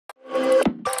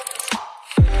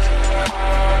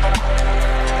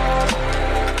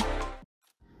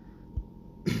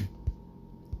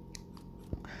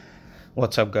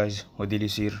What's up guys,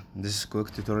 Odilis here. This is quick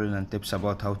tutorial and tips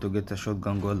about how to get a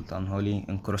shotgun gold unholy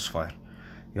in Crossfire.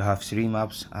 You have 3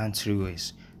 maps and 3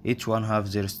 ways. Each one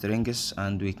have their strengths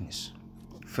and weakness.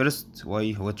 First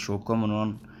way, which is a common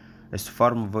one, is to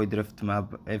farm Void Rift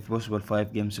map, if possible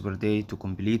 5 games per day to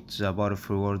complete the bar of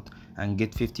reward and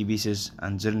get 50 pieces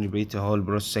and then repeat the whole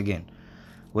process again,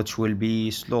 which will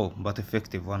be slow but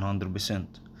effective 100%.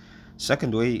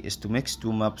 Second way is to mix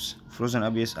 2 maps, Frozen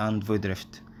Abyss and Void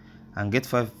Rift, and get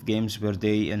 5 games per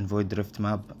day in Void Rift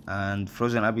map and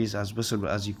Frozen Abyss as possible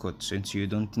as you could, since you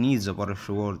don't need the bar of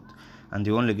reward and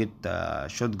you only get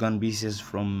shotgun pieces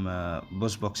from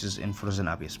boss boxes in Frozen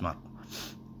Abyss map.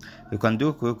 You can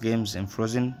do quick games in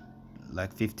Frozen,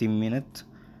 like 15 minutes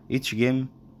each game,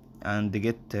 and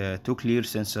get 2 clear,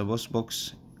 since the boss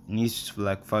box needs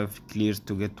like 5 clears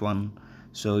to get 1,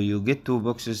 so you get 2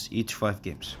 boxes each 5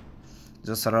 games.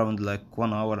 That's around like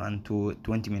 1 hour and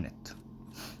 20 minutes.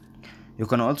 You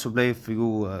can also play a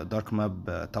few dark map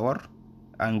tower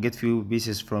and get few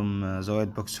pieces from the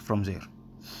white box from there.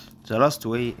 The last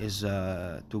way is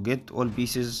to get all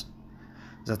pieces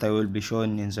that I will be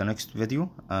showing in the next video,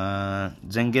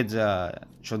 then get the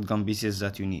shotgun pieces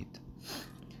that you need.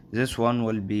 This one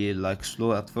will be like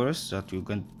slow at first, that you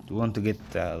want to get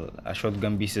a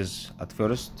shotgun pieces at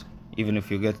first. Even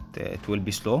if you get it will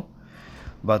be slow,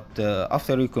 but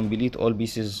after you complete all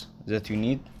pieces that you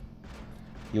need,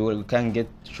 you can get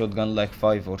shotgun like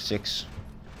 5 or 6.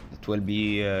 It will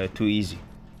be too easy.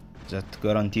 That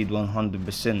guaranteed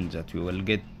 100% that you will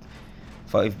get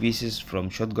 5 pieces from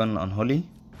shotgun unholy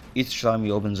each time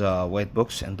you open the white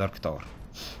box in Dark Tower.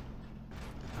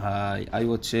 I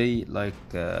would say like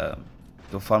to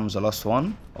farm the last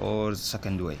one or the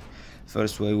second way.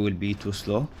 First way will be too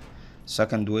slow.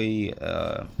 Second way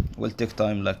will take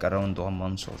time, like around 1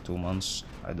 month or 2 months,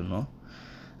 I don't know.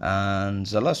 And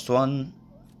the last one,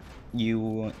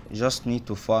 you just need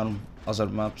to farm other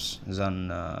maps than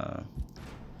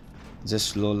this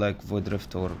slow, like Void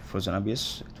Rift or Frozen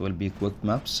Abyss. It will be quick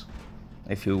maps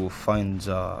if you find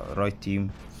the right team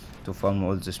to farm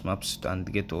all these maps and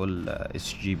get all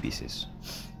SG pieces.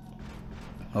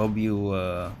 Hope you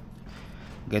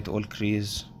get all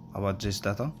clears about this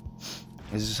data.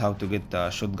 This is how to get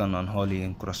a shotgun unholy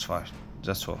in Crossfire.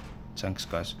 That's all. Thanks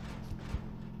guys.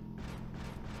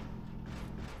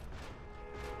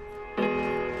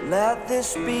 Let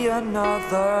this be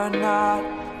another knot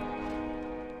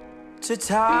to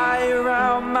tie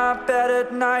around my bed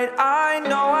at night. I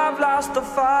know I've lost the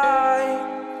fight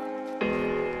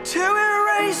to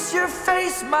erase your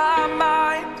face, my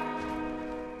mind.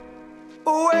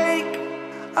 Awake,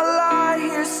 I lie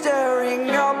here staring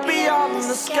up beyond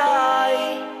the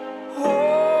sky.